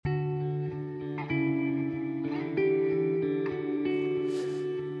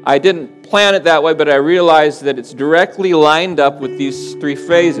I didn't plan it that way, but I realized that it's directly lined up with these three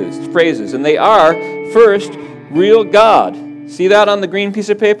phrases. And they are, first, real God. See that on the green piece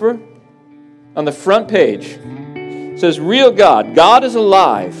of paper? On the front page. It says, real God. God is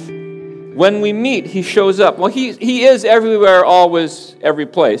alive. When we meet, He shows up. Well, He is everywhere, always, every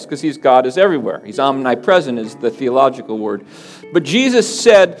place, because God is everywhere. He's omnipresent is the theological word. But Jesus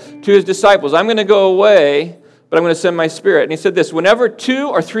said to His disciples, I'm going to go away, but I'm going to send my Spirit. And He said this, whenever 2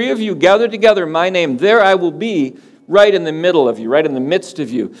 or 3 of you gather together in my name, there I will be right in the middle of you, right in the midst of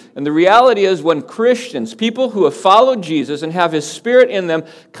you. And the reality is when Christians, people who have followed Jesus and have His Spirit in them,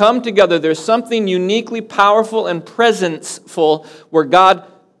 come together, there's something uniquely powerful and presenceful where God,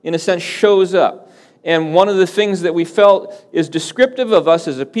 in a sense, shows up. And one of the things that we felt is descriptive of us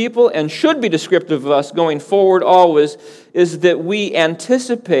as a people and should be descriptive of us going forward always is that we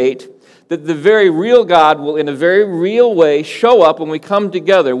anticipate that the very real God will in a very real way show up when we come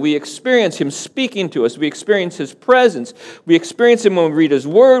together. We experience Him speaking to us. We experience His presence. We experience Him when we read His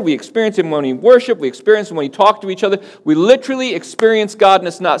Word. We experience Him when we worship. We experience Him when we talk to each other. We literally experience God, and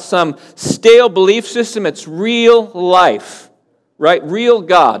it's not some stale belief system. It's real life, right? Real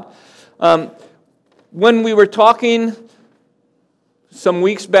God. When we were talking some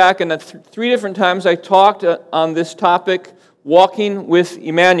weeks back, and 3 different times I talked on this topic, walking with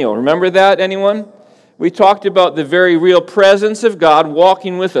Emmanuel. Remember that, anyone? We talked about the very real presence of God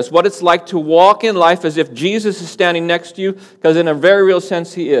walking with us, what it's like to walk in life as if Jesus is standing next to you, because in a very real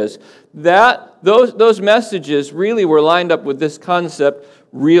sense He is. Those messages really were lined up with this concept,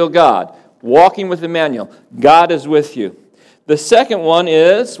 real God, walking with Emmanuel. God is with you. The second one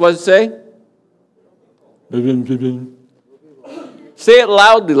is, what does it say? Say it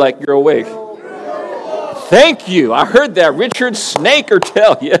loudly like you're awake. Thank you. I heard that. Richard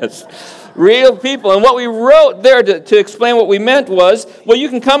Snakertell, yes. Real people. And what we wrote there to explain what we meant was, well, you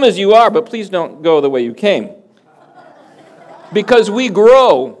can come as you are, but please don't go the way you came. Because we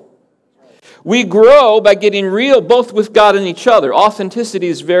grow. We grow by getting real both with God and each other. Authenticity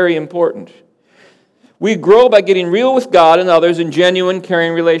is very important. We grow by getting real with God and others in genuine,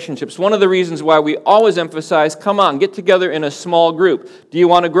 caring relationships. One of the reasons why we always emphasize, come on, get together in a small group. Do you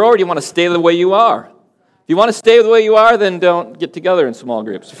want to grow or do you want to stay the way you are? If you want to stay the way you are, then don't get together in small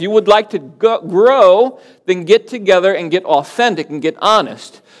groups. If you would like to grow, then get together and get authentic and get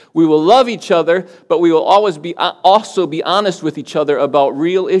honest. We will love each other, but we will always also be honest with each other about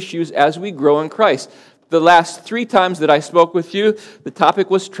real issues as we grow in Christ. The last 3 times that I spoke with you, the topic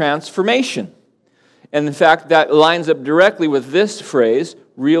was transformation. And in fact, that lines up directly with this phrase,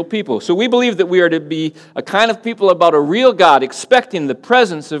 real people. So we believe that we are to be a kind of people about a real God, expecting the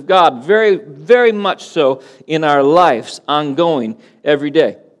presence of God very, very much so in our lives, ongoing, every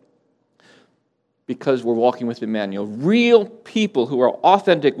day. Because we're walking with Emmanuel. Real people who are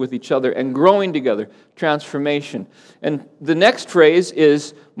authentic with each other and growing together, transformation. And the next phrase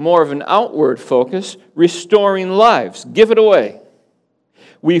is more of an outward focus, restoring lives. Give it away.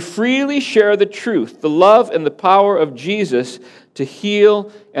 We freely share the truth, the love and the power of Jesus to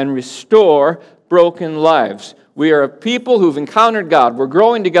heal and restore broken lives. We are a people who've encountered God. We're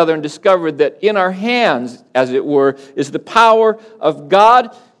growing together and discovered that in our hands, as it were, is the power of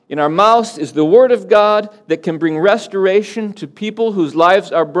God. In our mouths is the Word of God that can bring restoration to people whose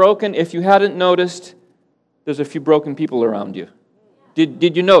lives are broken. If you hadn't noticed, there's a few broken people around you.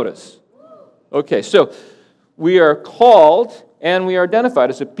 Did you notice? Okay, so we are called and we are identified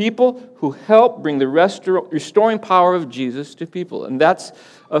as a people who help bring the restoring power of Jesus to people. And that's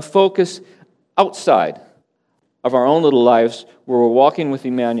a focus outside of our own little lives where we're walking with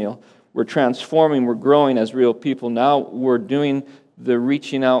Emmanuel. We're transforming, we're growing as real people. Now we're doing the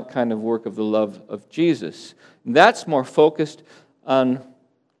reaching out kind of work of the love of Jesus. And that's more focused on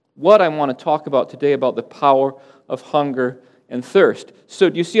what I want to talk about today about the power of hunger and thirst. So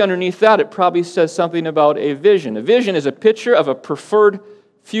do you see underneath that, it probably says something about a vision. A vision is a picture of a preferred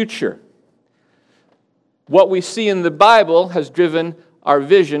future. What we see in the Bible has driven our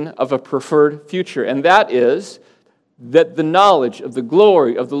vision of a preferred future, and that is that the knowledge of the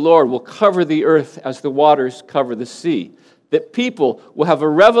glory of the Lord will cover the earth as the waters cover the sea. That people will have a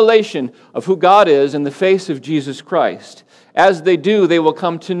revelation of who God is in the face of Jesus Christ. As they do, they will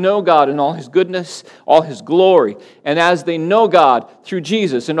come to know God in all His goodness, all His glory. And as they know God through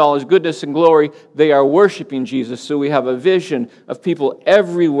Jesus in all His goodness and glory, they are worshiping Jesus. So we have a vision of people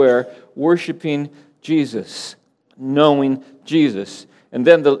everywhere worshiping Jesus, knowing Jesus. And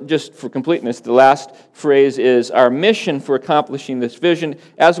then, just for completeness, the last phrase is our mission for accomplishing this vision.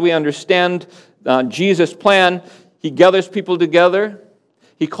 As we understand Jesus' plan, He gathers people together.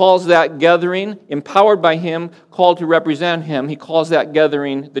 He calls that gathering, empowered by Him, called to represent Him, He calls that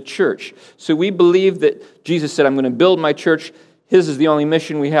gathering the church. So we believe that Jesus said, I'm going to build my church. His is the only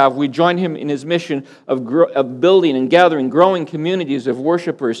mission we have. We join Him in His mission of building and gathering, growing communities of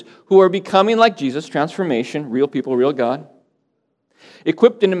worshipers who are becoming like Jesus, transformation, real people, real God,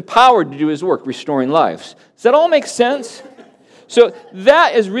 equipped and empowered to do His work, restoring lives. Does that all make sense? So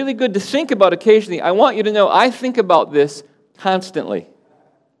that is really good to think about occasionally. I want you to know I think about this constantly.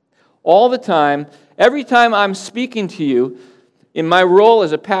 All the time, every time I'm speaking to you in my role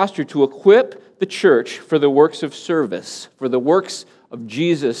as a pastor to equip the church for the works of service, for the works of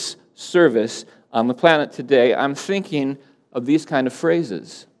Jesus' service on the planet today, I'm thinking of these kind of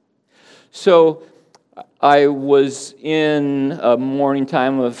phrases. So I was in a morning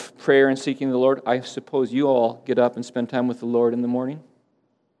time of prayer and seeking the Lord. I suppose you all get up and spend time with the Lord in the morning.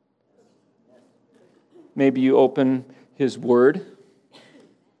 Maybe you open His Word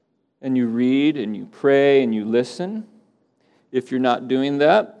and you read and you pray and you listen. If you're not doing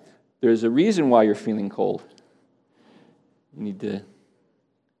that, there's a reason why you're feeling cold. You need to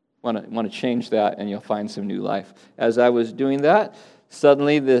want to change that, and you'll find some new life. As I was doing that,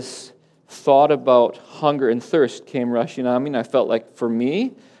 suddenly this thought about hunger and thirst came rushing on me, and I felt like for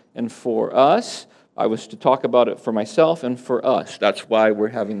me and for us, I was to talk about it for myself and for us. That's why we're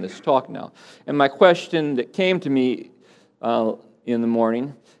having this talk now. And my question that came to me in the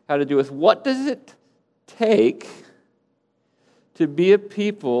morning had to do with, what does it take to be a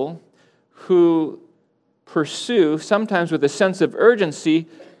people who pursue, sometimes with a sense of urgency,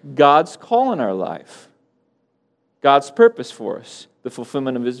 God's call in our life, God's purpose for us, the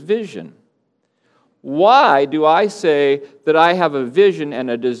fulfillment of His vision? Why do I say that I have a vision and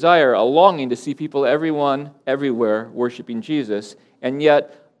a desire, a longing to see people, everyone, everywhere, worshiping Jesus, and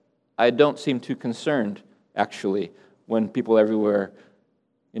yet I don't seem too concerned, actually, when people everywhere,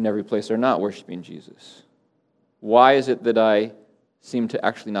 in every place, are not worshiping Jesus? Why is it that I seem to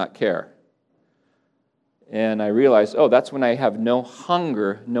actually not care? And I realized, that's when I have no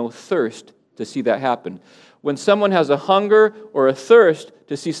hunger, no thirst to see that happen. When someone has a hunger or a thirst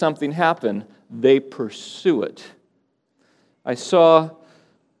to see something happen, they pursue it. I saw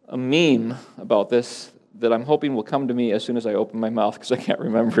a meme about this that I'm hoping will come to me as soon as I open my mouth because I can't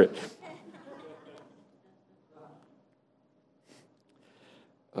remember it.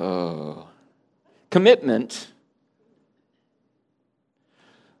 Commitment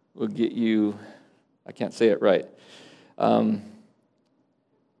will get you, I can't say it right.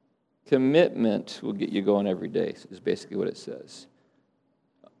 Commitment will get you going every day, is basically what it says.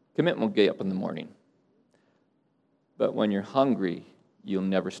 Commitment will get you up in the morning. But when you're hungry, you'll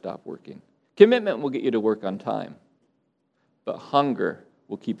never stop working. Commitment will get you to work on time. But hunger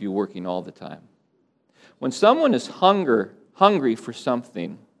will keep you working all the time. When someone is hungry for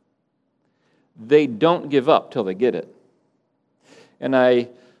something, they don't give up till they get it. And I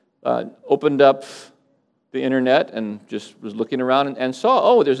opened up the internet and just was looking around and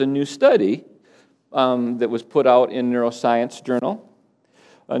saw, there's a new study that was put out in Neuroscience Journal.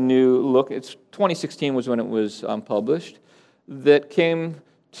 A new look, 2016 was when it was published, that came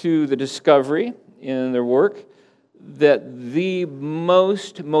to the discovery in their work that the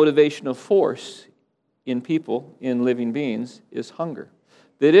most motivational force in people, in living beings, is hunger.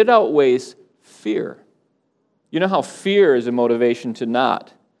 That it outweighs fear. You know how fear is a motivation to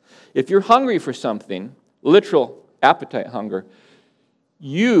not. If you're hungry for something, literal appetite hunger,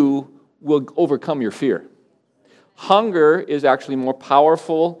 you will overcome your fear. Hunger is actually more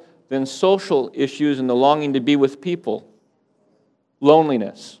powerful than social issues and the longing to be with people.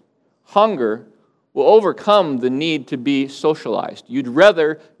 Loneliness. Hunger will overcome the need to be socialized. You'd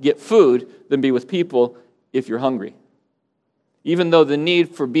rather get food than be with people if you're hungry. Even though the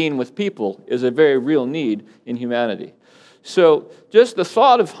need for being with people is a very real need in humanity. So just the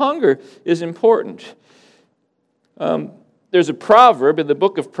thought of hunger is important. There's a proverb in the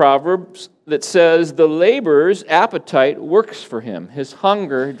book of Proverbs that says, the laborer's appetite works for him. His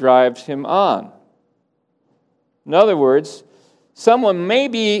hunger drives him on. In other words, someone may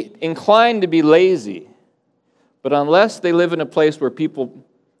be inclined to be lazy, but unless they live in a place where people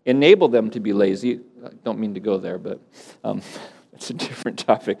enable them to be lazy, I don't mean to go there, but it's a different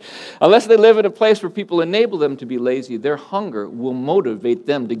topic. Unless they live in a place where people enable them to be lazy, their hunger will motivate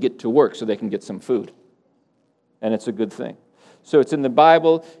them to get to work so they can get some food. And it's a good thing. So it's in the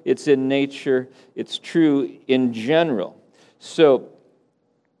Bible, it's in nature, it's true in general. So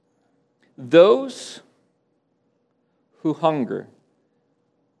those who hunger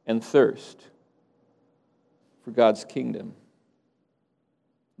and thirst for God's kingdom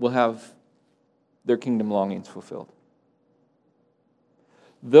will have their kingdom longings fulfilled.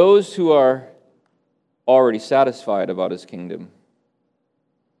 Those who are already satisfied about His kingdom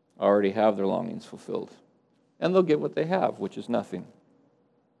already have their longings fulfilled. And they'll get what they have, which is nothing.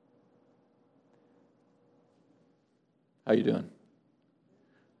 How you doing?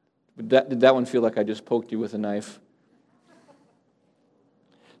 Did that one feel like I just poked you with a knife?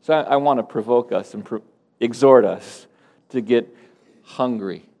 So I want to provoke us and exhort us to get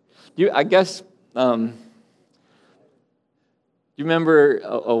hungry. You remember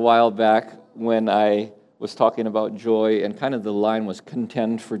a while back when I was talking about joy and kind of the line was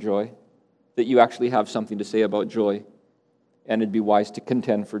contend for joy? That you actually have something to say about joy and it'd be wise to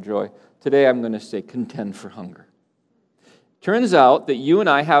contend for joy. Today I'm going to say contend for hunger. Turns out that you and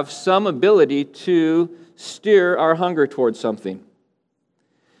I have some ability to steer our hunger towards something.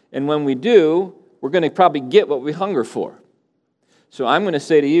 And when we do, we're going to probably get what we hunger for. So I'm going to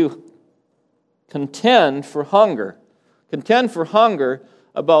say to you, contend for hunger. Contend for hunger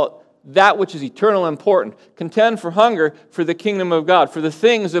about that which is eternal and important. Contend for hunger for the kingdom of God, for the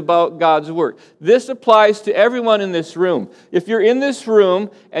things about God's work. This applies to everyone in this room. If you're in this room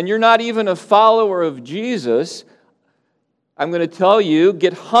and you're not even a follower of Jesus, I'm going to tell you,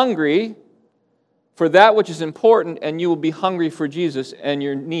 get hungry for that which is important, and you will be hungry for Jesus, and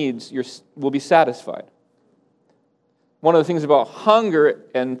your needs will be satisfied. One of the things about hunger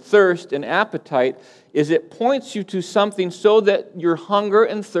and thirst and appetite is it points you to something so that your hunger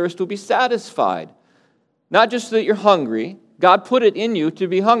and thirst will be satisfied. Not just so that you're hungry. God put it in you to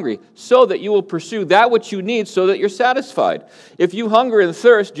be hungry so that you will pursue that which you need so that you're satisfied. If you hunger and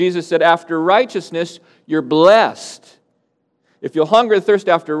thirst, Jesus said, after righteousness, you're blessed. If you'll hunger and thirst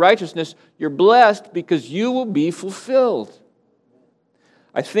after righteousness, you're blessed because you will be fulfilled.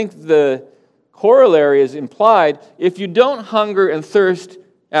 I think the corollary is implied. If you don't hunger and thirst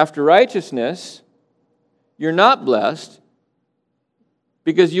after righteousness, you're not blessed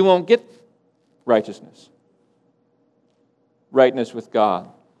because you won't get righteousness. Rightness with God,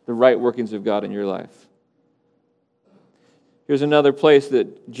 the right workings of God in your life. Here's another place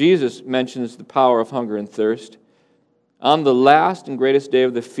that Jesus mentions the power of hunger and thirst. On the last and greatest day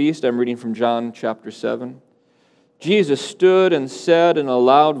of the feast, I'm reading from John chapter 7, Jesus stood and said in a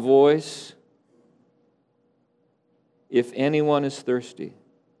loud voice, if anyone is thirsty.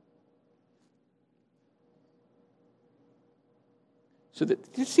 So do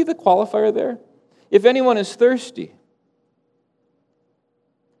you see the qualifier there? If anyone is thirsty.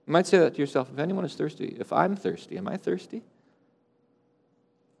 You might say that to yourself, if anyone is thirsty. If I'm thirsty, am I thirsty?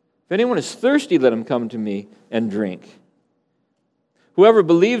 If anyone is thirsty, let him come to me and drink. Whoever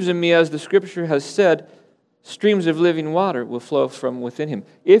believes in me, as the Scripture has said, streams of living water will flow from within him.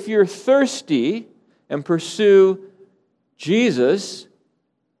 If you're thirsty and pursue Jesus,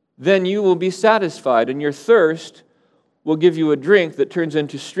 then you will be satisfied, and your thirst will give you a drink that turns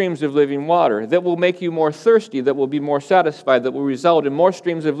into streams of living water, that will make you more thirsty, that will be more satisfied, that will result in more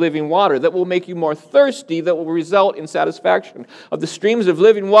streams of living water, that will make you more thirsty, that will result in satisfaction of the streams of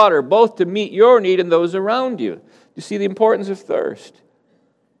living water, both to meet your need and those around you. You see the importance of thirst.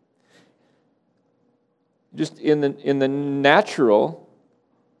 Just in the natural,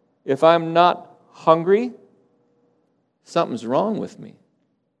 if I'm not hungry, something's wrong with me.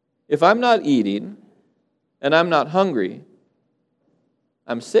 If I'm not eating and I'm not hungry,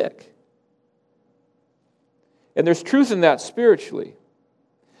 I'm sick. And there's truth in that spiritually.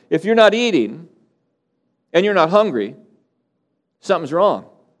 If you're not eating and you're not hungry, something's wrong.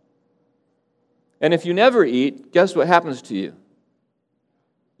 And if you never eat, guess what happens to you?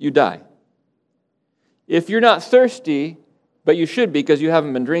 You die. If you're not thirsty, but you should be because you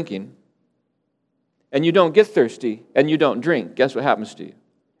haven't been drinking, and you don't get thirsty and you don't drink, guess what happens to you?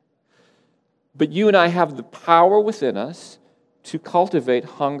 But you and I have the power within us to cultivate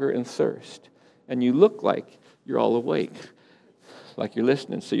hunger and thirst. And you look like you're all awake, like you're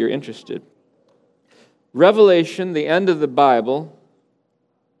listening, so you're interested. Revelation, the end of the Bible,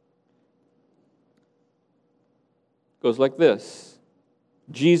 goes like this.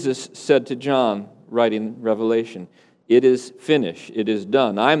 Jesus said to John, writing Revelation, it is finished, it is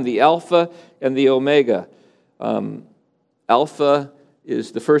done. I'm the Alpha and the Omega. Alpha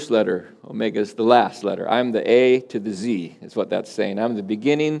is the first letter, Omega is the last letter. I'm the A to the Z, is what that's saying. I'm the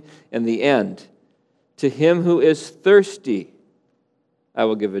beginning and the end. To him who is thirsty, I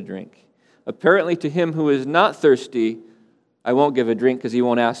will give a drink. Apparently to him who is not thirsty, I won't give a drink because he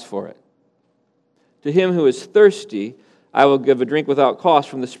won't ask for it. To him who is thirsty, I will give a drink without cost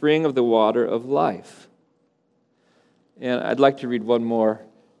from the spring of the water of life. And I'd like to read one more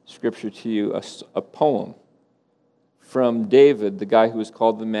scripture to you, a poem from David, the guy who is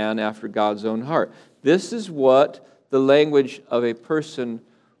called the man after God's own heart. This is what the language of a person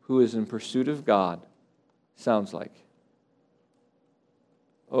who is in pursuit of God sounds like.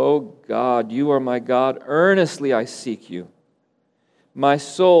 Oh God, you are my God. Earnestly I seek you. My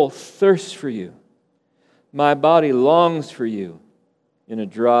soul thirsts for you. My body longs for you in a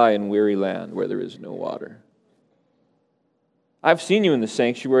dry and weary land where there is no water. I've seen you in the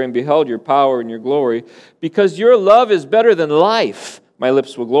sanctuary and beheld your power and your glory. Because your love is better than life, my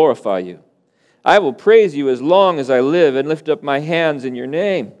lips will glorify you. I will praise you as long as I live and lift up my hands in your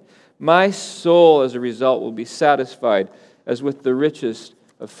name. My soul, as a result, will be satisfied as with the richest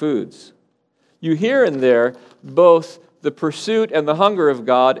of foods. You hear in there both the pursuit and the hunger of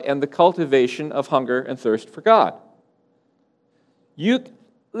God and the cultivation of hunger and thirst for God.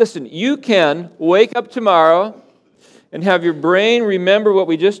 Listen, you can wake up tomorrow and have your brain remember what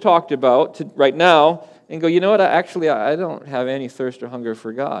we just talked about right now and go, you know what, I don't have any thirst or hunger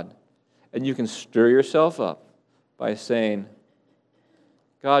for God. And you can stir yourself up by saying,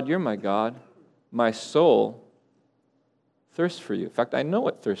 God, you're my God. My soul thirsts for you. In fact, I know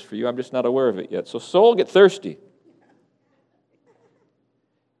it thirsts for you. I'm just not aware of it yet. So soul, get thirsty.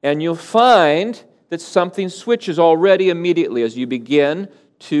 And you'll find that something switches already immediately as you begin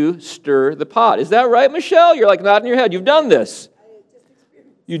to stir the pot. Is that right, Michelle? You're like nodding your head. You've done this.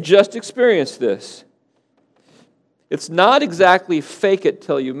 You just experienced this. It's not exactly fake it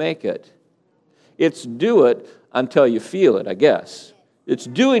till you make it. It's do it until you feel it, I guess. It's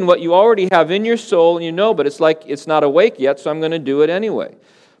doing what you already have in your soul and you know, but it's like it's not awake yet, so I'm going to do it anyway.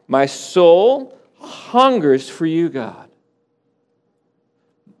 My soul hungers for you, God.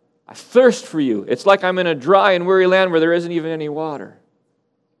 I thirst for you. It's like I'm in a dry and weary land where there isn't even any water.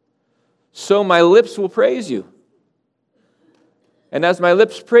 So my lips will praise you. And as my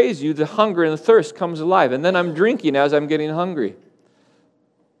lips praise you, the hunger and the thirst comes alive. And then I'm drinking as I'm getting hungry.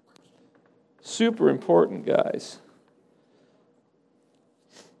 Super important, guys.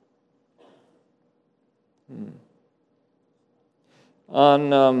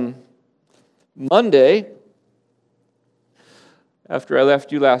 On Monday, after I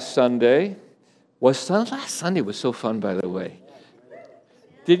left you last Sunday, last Sunday was so fun, by the way.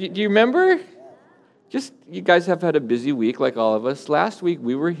 Do you remember? Just, you guys have had a busy week like all of us. Last week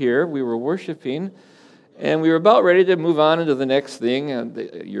we were here, we were worshiping, and we were about ready to move on into the next thing,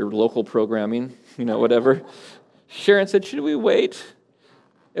 your local programming, whatever. Sharon said, should we wait?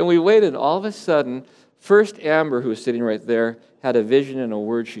 And we waited. All of a sudden, first Amber, who was sitting right there, had a vision and a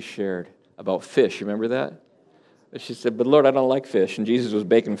word she shared about fish. You remember that? She said, but Lord, I don't like fish. And Jesus was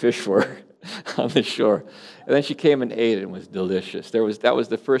baking fish for her on the shore. And then she came and ate it, and it was delicious. That was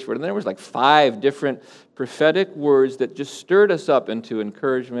the first word. And there was like 5 different prophetic words that just stirred us up into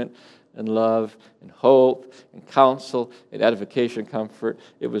encouragement and love and hope and counsel and edification, comfort.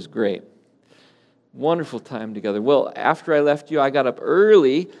 It was great. Wonderful time together. Well, after I left you, I got up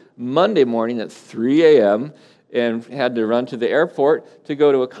early Monday morning at 3 a.m. and had to run to the airport to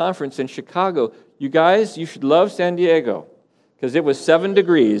go to a conference in Chicago. You guys, you should love San Diego because it was 7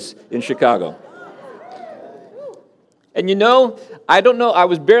 degrees in Chicago. And I don't know, I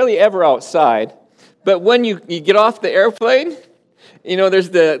was barely ever outside, but when you get off the airplane, there's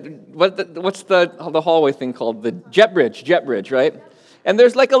what's the hallway thing called? The jet bridge, right? And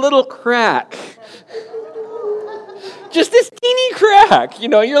there's like a little crack. Just this teeny crack.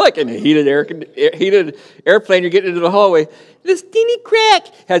 You're like in a heated airplane, you're getting into the hallway. This teeny crack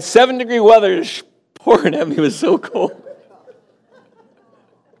had 7-degree weather pouring at me. It was so cold.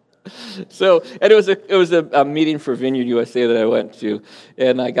 So, and it was a meeting for Vineyard USA that I went to,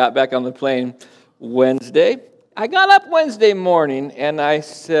 and I got back on the plane Wednesday. I got up Wednesday morning, and I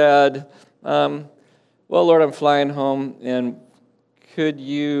said, well, Lord, I'm flying home, and would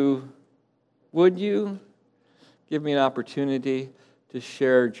you give me an opportunity to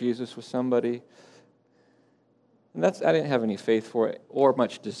share Jesus with somebody? And I didn't have any faith for it or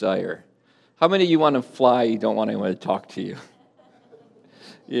much desire. How many of you want to fly, you don't want anyone to talk to you?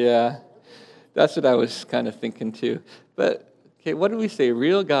 Yeah, that's what I was kind of thinking too. But, okay, what do we say?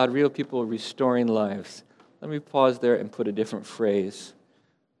 Real God, real people restoring lives. Let me pause there and put a different phrase.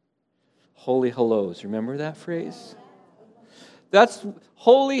 Holy hellos. Remember that phrase?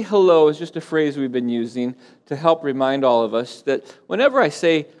 Holy hello is just a phrase we've been using to help remind all of us that whenever I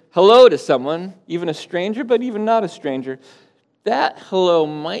say hello to someone, even a stranger, but even not a stranger, that hello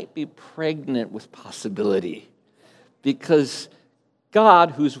might be pregnant with possibility. Because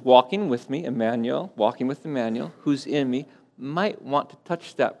God, who's walking with me, walking with Emmanuel, who's in me, might want to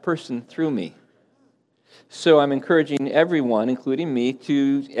touch that person through me. So I'm encouraging everyone, including me,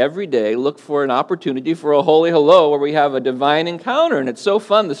 to every day look for an opportunity for a holy hello where we have a divine encounter. And it's so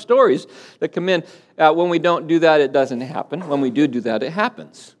fun, the stories that come in. When we don't do that, it doesn't happen. When we do that, it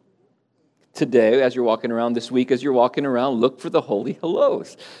happens. today, as you're walking around this week, as you're walking around, look for the holy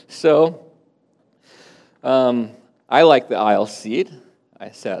hellos. So I like the aisle seat. I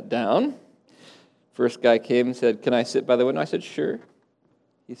sat down. First guy came and said, "Can I sit by the window?" I said, "Sure."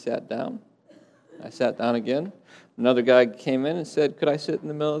 He sat down. I sat down again. Another guy came in and said, "Could I sit in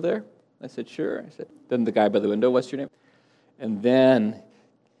the middle there?" I said, "Sure." I said, then the guy by the window, "What's your name?" And then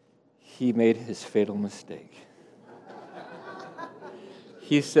he made his fatal mistake.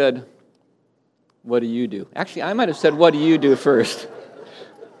 He said, "What do you do?" Actually, I might have said, "What do you do?" first.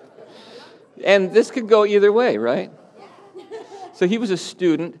 And this could go either way, right? So he was a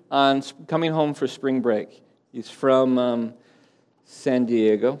student coming home for spring break. He's from San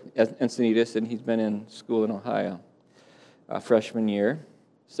Diego, Encinitas, and he's been in school in Ohio. Freshman year,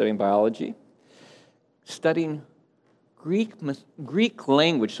 studying biology, studying Greek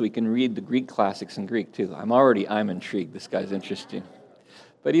language so he can read the Greek classics in Greek too. I'm intrigued. This guy's interesting.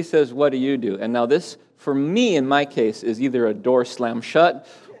 But he says, "What do you do?" And now this, for me, in my case, is either a door slammed shut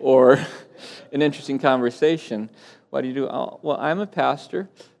or an interesting conversation. "What do you do?" "Oh, well, I'm a pastor,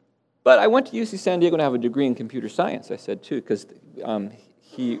 but I went to UC San Diego and have a degree in computer science," I said too, because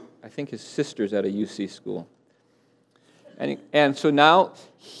I think his sister's at a UC school. And so now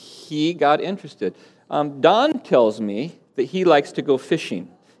he got interested. Don tells me that he likes to go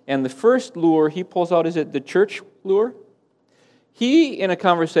fishing. And the first lure he pulls out, is it the church lure? He, in a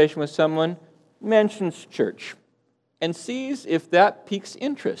conversation with someone, mentions church and sees if that piques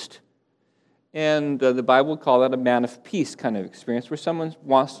interest. And the Bible would call that a man of peace kind of experience where someone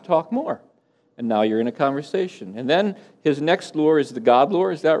wants to talk more. And now you're in a conversation. And then his next lure is the God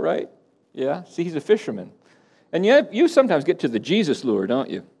lure, is that right? Yeah? See, he's a fisherman. And yet you sometimes get to the Jesus lure, don't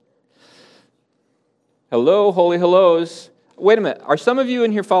you? Hello, holy hellos. Wait a minute. Are some of you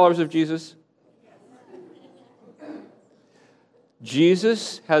in here followers of Jesus?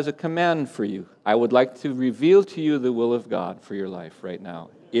 Jesus has a command for you. I would like to reveal to you the will of God for your life right now.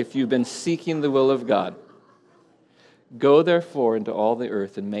 If you've been seeking the will of God, go therefore into all the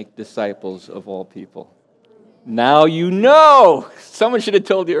earth and make disciples of all people. Now you know. Someone should have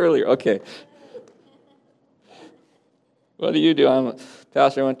told you earlier. Okay. What do you do? I'm a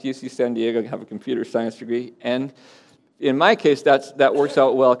pastor. I went to UC San Diego, have a computer science degree. And in my case, that works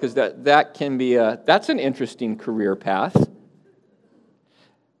out well because that can be that's an interesting career path.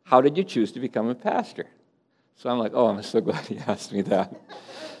 How did you choose to become a pastor? So I'm like, oh, I'm so glad he asked me that.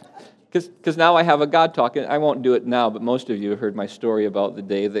 Because now I have a God talk, and I won't do it now, but most of you have heard my story about the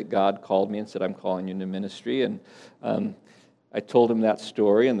day that God called me and said, "I'm calling you into ministry." And I told him that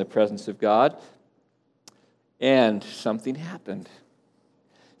story in the presence of God, and something happened.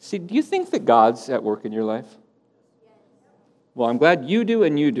 See, do you think that God's at work in your life? Well, I'm glad you do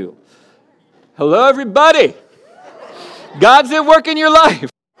and you do. Hello, everybody. God's at work in your life.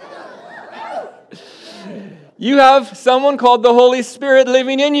 You have someone called the Holy Spirit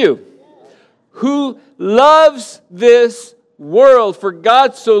living in you who loves this world. For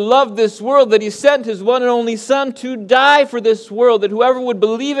God so loved this world that he sent his one and only Son to die for this world, that whoever would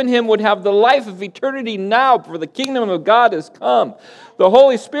believe in him would have the life of eternity now, for the kingdom of God has come. The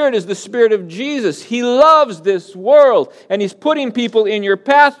Holy Spirit is the Spirit of Jesus. He loves this world, and he's putting people in your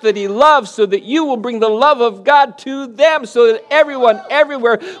path that he loves so that you will bring the love of God to them, so that everyone,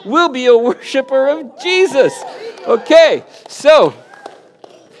 everywhere will be a worshiper of Jesus. Okay, so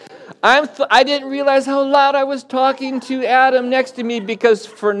I didn't realize how loud I was talking to Adam next to me because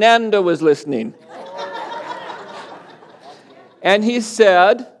Fernando was listening. And he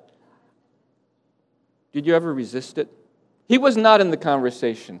said, "Did you ever resist it?" He was not in the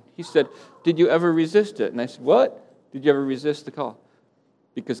conversation. He said, "Did you ever resist it?" And I said, "What? Did you ever resist the call?"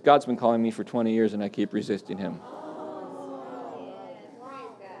 Because God's been calling me for 20 years and I keep resisting him.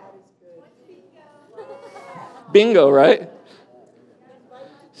 Bingo, right?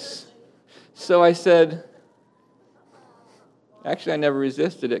 So I said, actually, I never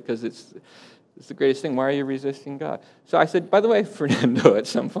resisted it because it's the greatest thing. Why are you resisting God? So I said, by the way, Fernando, at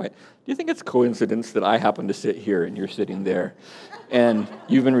some point, do you think it's coincidence that I happen to sit here and you're sitting there and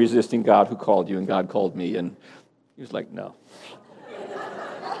you've been resisting God who called you and God called me? And he was like, no.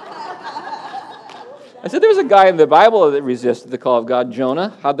 I said, there was a guy in the Bible that resisted the call of God,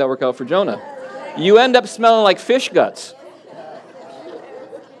 Jonah. How'd that work out for Jonah? You end up smelling like fish guts.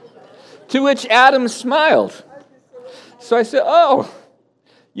 To which Adam smiled. So I said, oh,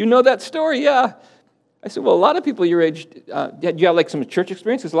 you know that story? Yeah. I said, well, a lot of people your age, do you have like some church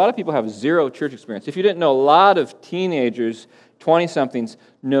experience? Because a lot of people have zero church experience. If you didn't know, a lot of teenagers, 20-somethings,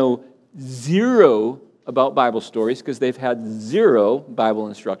 know zero about Bible stories because they've had zero Bible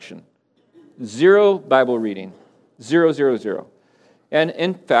instruction. Zero Bible reading. Zero, zero, zero. And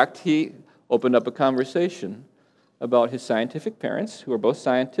in fact, opened up a conversation about his scientific parents, who are both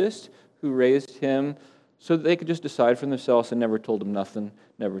scientists, who raised him so that they could just decide for themselves and never told him nothing,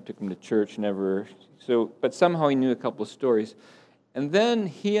 never took him to church, but somehow he knew a couple of stories. And then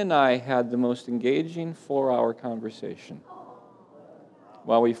he and I had the most engaging 4-hour conversation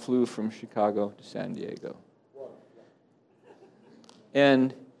while we flew from Chicago to San Diego.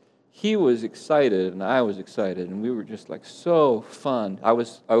 And he was excited, and I was excited, and we were just like so fun. I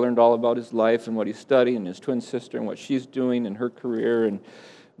learned all about his life and what he studied, and his twin sister and what she's doing in her career, and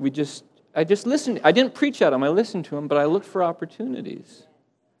I just listened. I didn't preach at him, I listened to him, but I looked for opportunities.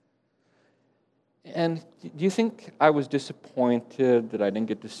 And do you think I was disappointed that I didn't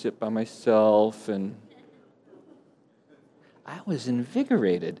get to sit by myself? And I was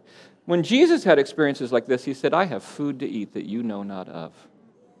invigorated. When Jesus had experiences like this, he said, I have food to eat that you know not of.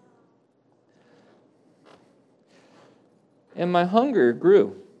 And my hunger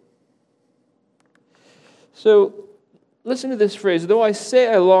grew. So, listen to this phrase. Though I say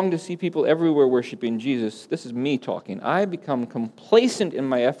I long to see people everywhere worshiping Jesus, this is me talking. I become complacent in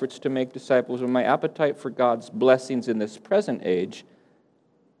my efforts to make disciples when my appetite for God's blessings in this present age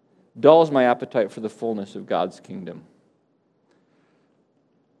dulls my appetite for the fullness of God's kingdom.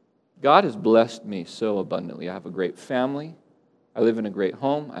 God has blessed me so abundantly. I have a great family. I live in a great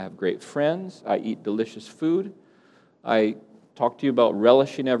home. I have great friends. I eat delicious food. I talk to you about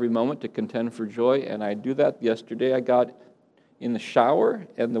relishing every moment to contend for joy, and I do that yesterday. I got in the shower,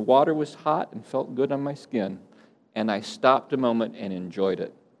 and the water was hot and felt good on my skin, and I stopped a moment and enjoyed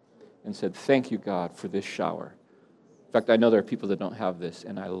it and said, thank you, God, for this shower. In fact, I know there are people that don't have this,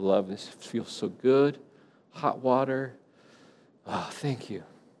 and I love this. It feels so good. Hot water. Oh, thank you.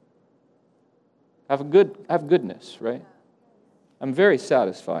 I have goodness, right? I'm very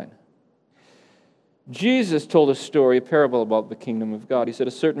satisfied. Jesus told a parable about the kingdom of God. He said,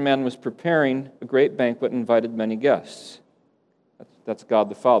 a certain man was preparing a great banquet and invited many guests. That's God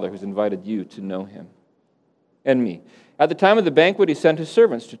the Father who's invited you to know him and me. At the time of the banquet, he sent his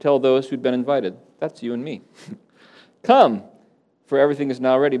servants to tell those who'd been invited. That's you and me. Come, for everything is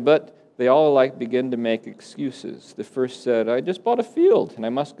now ready. But they all alike began to make excuses. The first said, I just bought a field, and I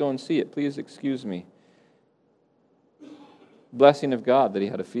must go and see it. Please excuse me. Blessing of God that he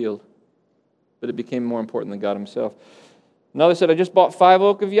had a field. But it became more important than God himself. Another said, I just bought 5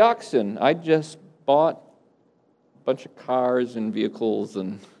 yoke of oxen. I just bought a bunch of cars and vehicles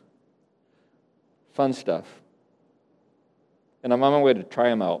and fun stuff. And I'm on my way to try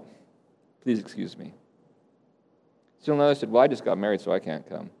them out. Please excuse me. Still another said, well, I just got married, so I can't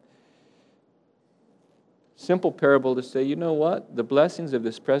come. Simple parable to say, you know what? The blessings of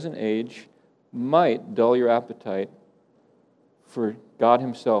this present age might dull your appetite for God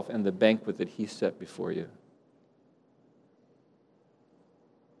himself and the banquet that he set before you.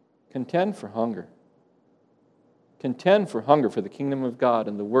 Contend for hunger. Contend for hunger for the kingdom of God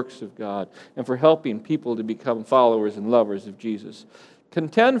and the works of God and for helping people to become followers and lovers of Jesus.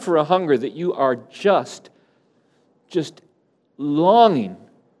 Contend for a hunger that you are just longing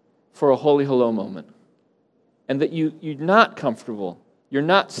for a holy hello moment and that you're not comfortable, you're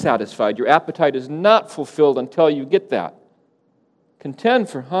not satisfied, your appetite is not fulfilled until you get that. Contend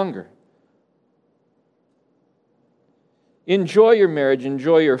for hunger. Enjoy your marriage.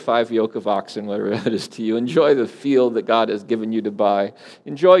 Enjoy your 5 yoke of oxen, whatever that is to you. Enjoy the field that God has given you to buy.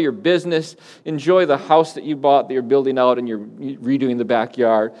 Enjoy your business. Enjoy the house that you bought that you're building out and you're redoing the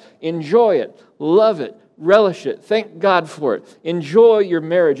backyard. Enjoy it. Love it. Relish it. Thank God for it. Enjoy your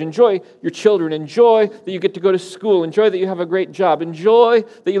marriage. Enjoy your children. Enjoy that you get to go to school. Enjoy that you have a great job. Enjoy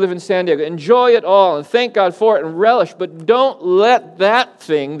that you live in San Diego. Enjoy it all and thank God for it and relish. But don't let that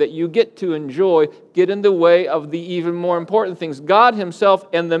thing that you get to enjoy get in the way of the even more important things. God himself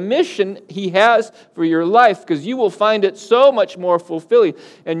and the mission he has for your life, because you will find it so much more fulfilling.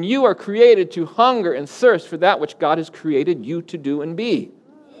 And you are created to hunger and thirst for that which God has created you to do and be.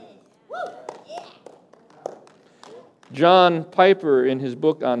 John Piper, in his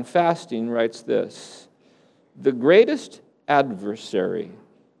book on fasting, writes this: the greatest adversary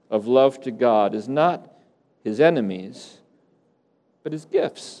of love to God is not his enemies, but his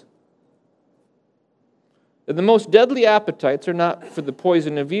gifts. And the most deadly appetites are not for the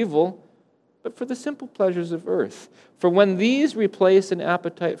poison of evil, but for the simple pleasures of earth. For when these replace an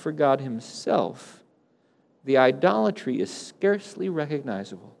appetite for God himself, the idolatry is scarcely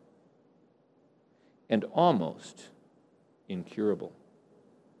recognizable and almost incurable.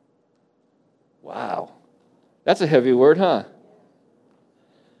 Wow. That's a heavy word, huh?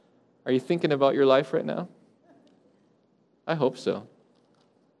 Are you thinking about your life right now? I hope so.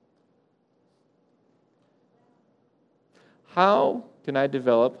 How can I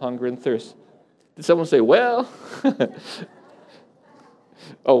develop hunger and thirst? Did someone say, well?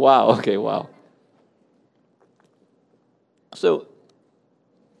 Oh, wow. Okay, wow. So,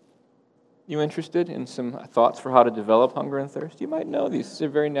 you interested in some thoughts for how to develop hunger and thirst? You might know these. They're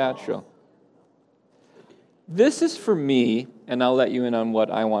very natural. This is for me, and I'll let you in on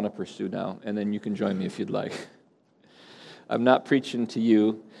what I want to pursue now, and then you can join me if you'd like. I'm not preaching to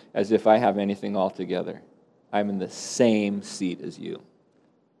you as if I have anything all together. I'm in the same seat as you.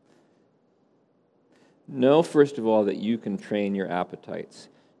 Know, first of all, that you can train your appetites.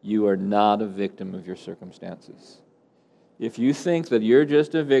 You are not a victim of your circumstances. If you think that you're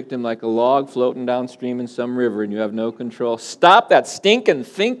just a victim like a log floating downstream in some river and you have no control, stop that stinking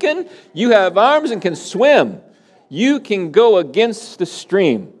thinking. You have arms and can swim. You can go against the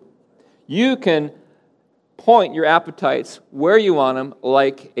stream. You can point your appetites where you want them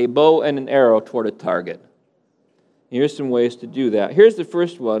like a bow and an arrow toward a target. Here's some ways to do that. Here's the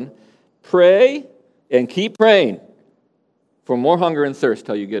first one. Pray and keep praying for more hunger and thirst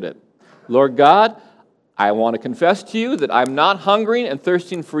till you get it. Lord God, I want to confess to you that I'm not hungering and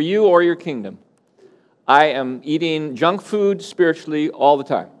thirsting for you or your kingdom. I am eating junk food spiritually all the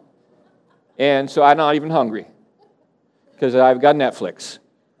time. And so I'm not even hungry because I've got Netflix.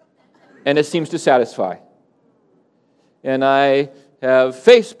 And it seems to satisfy. And I have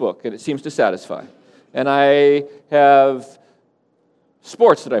Facebook, and it seems to satisfy. And I have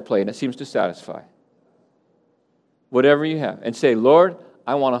sports that I play, and it seems to satisfy. Whatever you have. And say, Lord,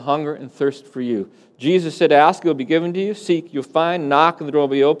 I want to hunger and thirst for you. Jesus said, ask, it will be given to you. Seek, you'll find. Knock, and the door will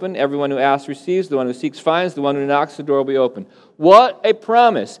be open. Everyone who asks receives. The one who seeks finds. The one who knocks, the door will be open. What a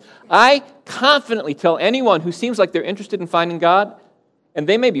promise. I confidently tell anyone who seems like they're interested in finding God, and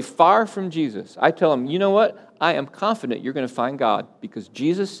they may be far from Jesus, I tell them, you know what? I am confident you're going to find God because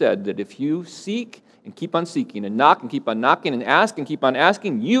Jesus said that if you seek and keep on seeking and knock and keep on knocking and ask and keep on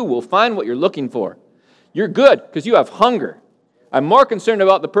asking, you will find what you're looking for. You're good because you have hunger. I'm more concerned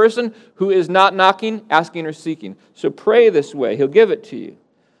about the person who is not knocking, asking, or seeking. So pray this way. He'll give it to you.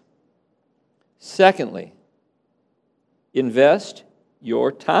 Secondly, invest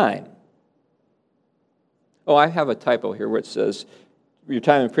your time. Oh, I have a typo here where it says, your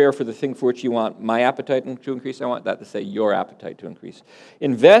time in prayer for the thing for which you want my appetite to increase. I want that to say your appetite to increase.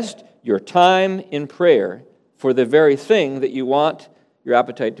 Invest your time in prayer for the very thing that you want your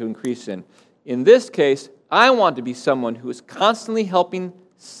appetite to increase in. In this case, I want to be someone who is constantly helping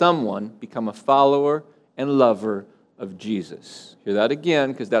someone become a follower and lover of Jesus. Hear that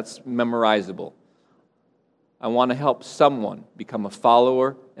again, because that's memorizable. I want to help someone become a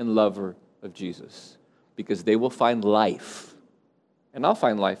follower and lover of Jesus, because they will find life. And I'll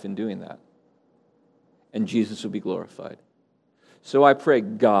find life in doing that. And Jesus will be glorified. So I pray,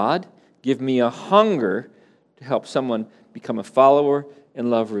 God, give me a hunger to help someone become a follower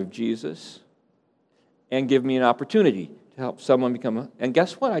and lover of Jesus. And give me an opportunity to help someone become a... And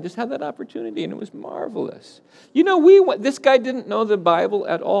guess what? I just had that opportunity, and it was marvelous. You know, this guy didn't know the Bible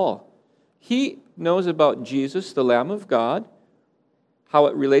at all. He knows about Jesus, the Lamb of God, how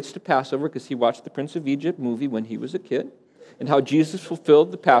it relates to Passover, because he watched the Prince of Egypt movie when he was a kid, and how Jesus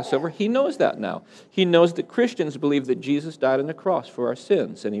fulfilled the Passover. He knows that now. He knows that Christians believe that Jesus died on the cross for our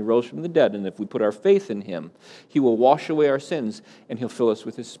sins, and he rose from the dead, and if we put our faith in him, he will wash away our sins, and he'll fill us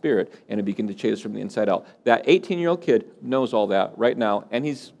with his Spirit, and he'll begin to change us from the inside out. That 18-year-old kid knows all that right now, and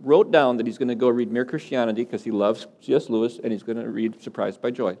he's wrote down that he's going to go read Mere Christianity because he loves C.S. Lewis, and he's going to read Surprised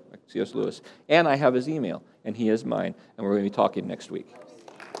by Joy, like C.S. Lewis. And I have his email, and he has mine, and we're going to be talking next week.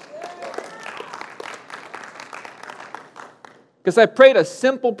 Because I prayed a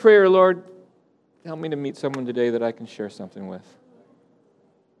simple prayer, Lord, help me to meet someone today that I can share something with.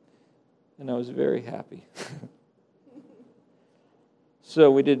 And I was very happy. So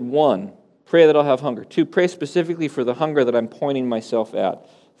we did 1, pray that I'll have hunger. 2, pray specifically for the hunger that I'm pointing myself at.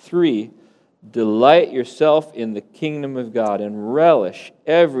 3, delight yourself in the kingdom of God and relish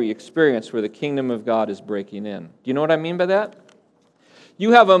every experience where the kingdom of God is breaking in. Do you know what I mean by that?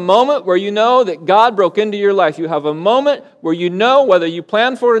 You have a moment where you know that God broke into your life. You have a moment where you know whether you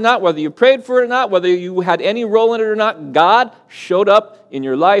planned for it or not, whether you prayed for it or not, whether you had any role in it or not, God showed up in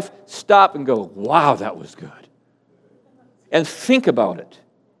your life. Stop and go, wow, that was good. And think about it.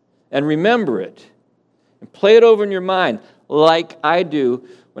 And remember it. And play it over in your mind like I do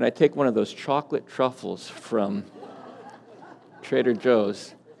when I take one of those chocolate truffles from Trader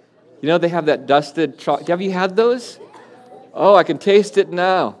Joe's. You know they have that dusted chocolate. Have you had those? Oh, I can taste it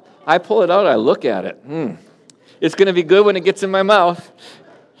now. I pull it out, I look at it. It's going to be good when it gets in my mouth.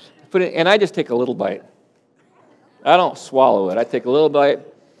 And I just take a little bite. I don't swallow it. I take a little bite.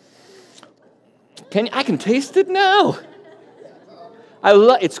 I can taste it now.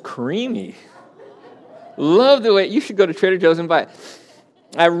 It's creamy. Love the way, you should go to Trader Joe's and buy it.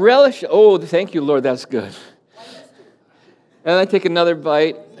 I relish, oh, thank you, Lord, that's good. And I take another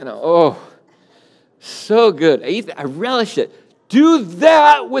bite, and so good. I relish it. Do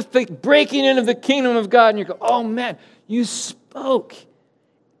that with the breaking into the kingdom of God, and you go, oh man, you spoke.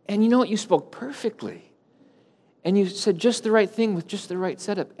 And you know what? You spoke perfectly. And you said just the right thing with just the right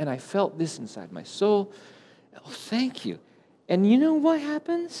setup. And I felt this inside my soul. Oh, thank you. And you know what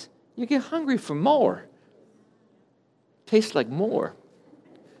happens? You get hungry for more. Tastes like more.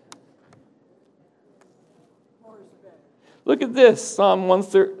 Look at this. Psalm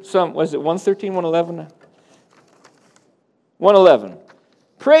 113, 111? 111.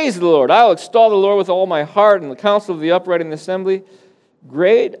 Praise the Lord. I will extol the Lord with all my heart, and the counsel of the upright in the assembly.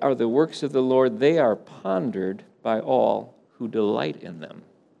 Great are the works of the Lord. They are pondered by all who delight in them.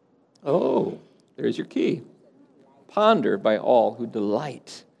 Oh, there's your key. Ponder by all who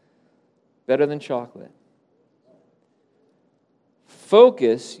delight. Better than chocolate.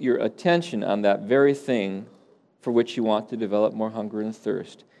 Focus your attention on that very thing for which you want to develop more hunger and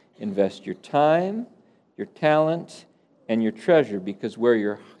thirst. Invest your time, your talent, and your treasure, because where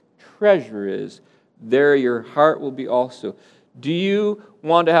your treasure is, there your heart will be also. Do you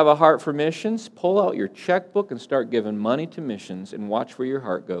want to have a heart for missions? Pull out your checkbook and start giving money to missions and watch where your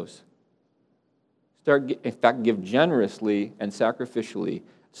heart goes. In fact, give generously and sacrificially.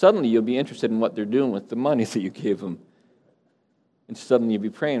 Suddenly you'll be interested in what they're doing with the money that you gave them. And suddenly you'll be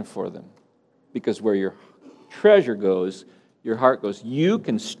praying for them. Because where your treasure goes, your heart goes. You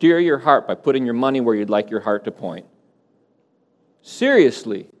can steer your heart by putting your money where you'd like your heart to point.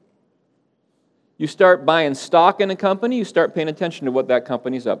 Seriously. You start buying stock in a company, you start paying attention to what that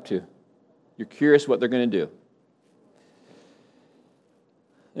company's up to. You're curious what they're going to do.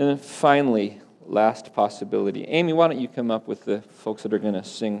 And then finally, last possibility. Amy, why don't you come up with the folks that are going to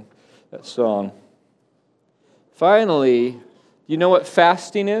sing that song? Finally, do you know what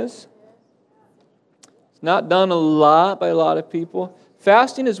fasting is? It's not done a lot by a lot of people.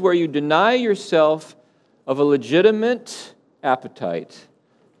 Fasting is where you deny yourself of a legitimate appetite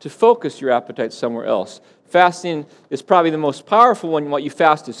to focus your appetite somewhere else. Fasting is probably the most powerful one. What you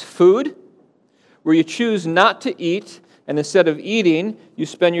fast is food, where you choose not to eat, and instead of eating, you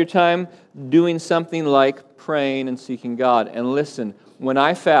spend your time doing something like praying and seeking God. And listen, when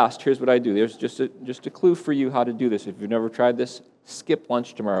I fast, here's what I do. There's just a clue for you how to do this. If you've never tried this, skip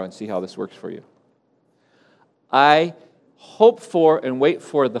lunch tomorrow and see how this works for you. I hope for and wait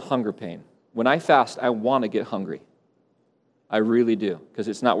for the hunger pain. When I fast, I want to get hungry. I really do, because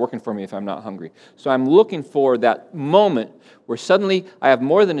it's not working for me if I'm not hungry. So I'm looking for that moment where suddenly I have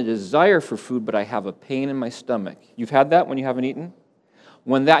more than a desire for food, but I have a pain in my stomach. You've had that when you haven't eaten?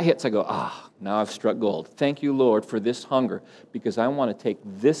 When that hits, I go, now I've struck gold. Thank you, Lord, for this hunger, because I want to take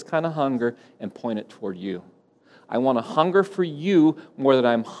this kind of hunger and point it toward you. I want to hunger for you more than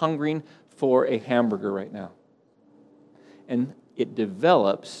I'm hungering for a hamburger right now. And it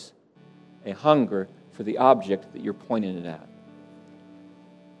develops a hunger for the object that you're pointing it at.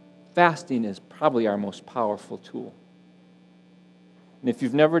 Fasting is probably our most powerful tool. And if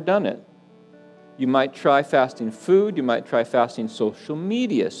you've never done it, you might try fasting food, you might try fasting social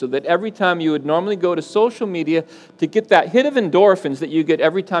media, so that every time you would normally go to social media to get that hit of endorphins that you get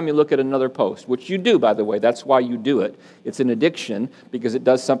every time you look at another post, which you do, by the way. That's why you do it. It's an addiction because it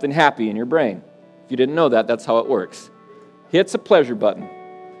does something happy in your brain. If you didn't know that, that's how it works. Hits a pleasure button.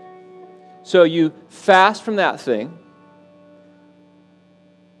 So you fast from that thing,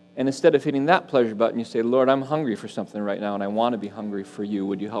 and instead of hitting that pleasure button, you say, Lord, I'm hungry for something right now, and I want to be hungry for you.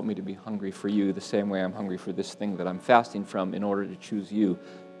 Would you help me to be hungry for you the same way I'm hungry for this thing that I'm fasting from in order to choose you?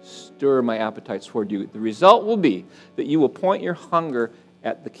 Stir my appetite toward you. The result will be that you will point your hunger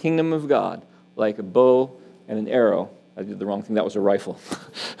at the kingdom of God like a bow and an arrow. I did the wrong thing. That was a rifle.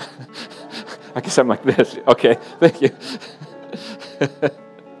 I guess I'm like this. Okay, thank you.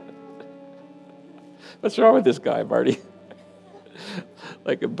 What's wrong with this guy, Marty?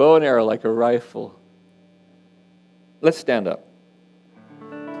 Like a bow and arrow, like a rifle. Let's stand up.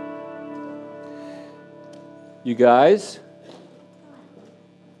 You guys,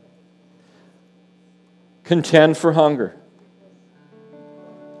 contend for hunger.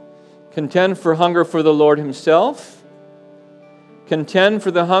 Contend for hunger for the Lord Himself. Contend for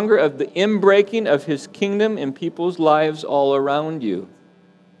the hunger of the inbreaking of His kingdom in people's lives all around you.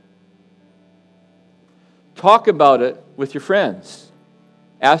 Talk about it with your friends.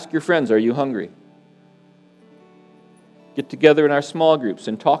 Ask your friends, are you hungry? Get together in our small groups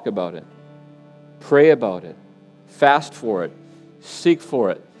and talk about it. Pray about it. Fast for it. Seek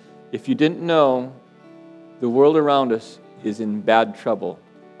for it. If you didn't know, the world around us is in bad trouble.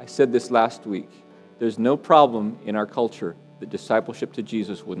 I said this last week. There's no problem in our culture that discipleship to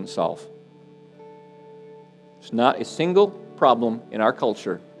Jesus wouldn't solve. There's not a single problem in our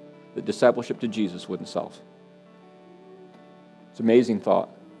culture that discipleship to Jesus wouldn't solve. It's an amazing thought.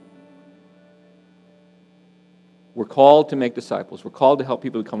 We're called to make disciples. We're called to help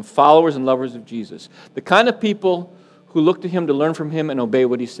people become followers and lovers of Jesus. The kind of people who look to Him to learn from Him and obey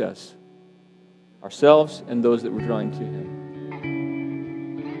what He says. Ourselves and those that we're drawing to Him.